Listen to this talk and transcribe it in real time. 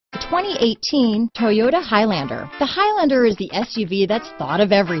2018 Toyota Highlander. The Highlander is the SUV that's thought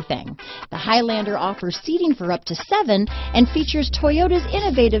of everything. The Highlander offers seating for up to 7 and features Toyota's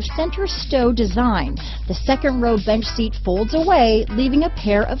innovative center stow design. The second row bench seat folds away, leaving a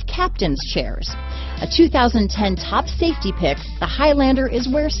pair of captain's chairs. A 2010 top safety pick, the Highlander is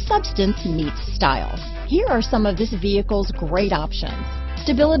where substance meets style. Here are some of this vehicle's great options: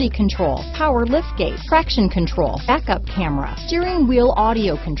 stability control, power liftgate, traction control, backup camera, steering wheel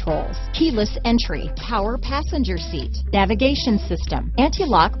audio controls, keyless entry, power passenger seat, navigation system,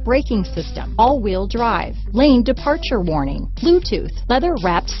 anti-lock braking system, all-wheel drive, lane departure warning, Bluetooth,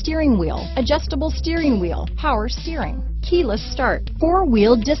 leather-wrapped steering wheel, adjustable steering wheel, power steering, keyless start,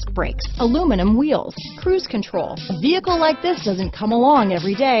 4-wheel disc brakes, aluminum wheels, cruise control. A vehicle like this doesn't come along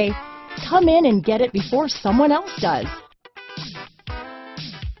every day. Come in and get it before someone else does.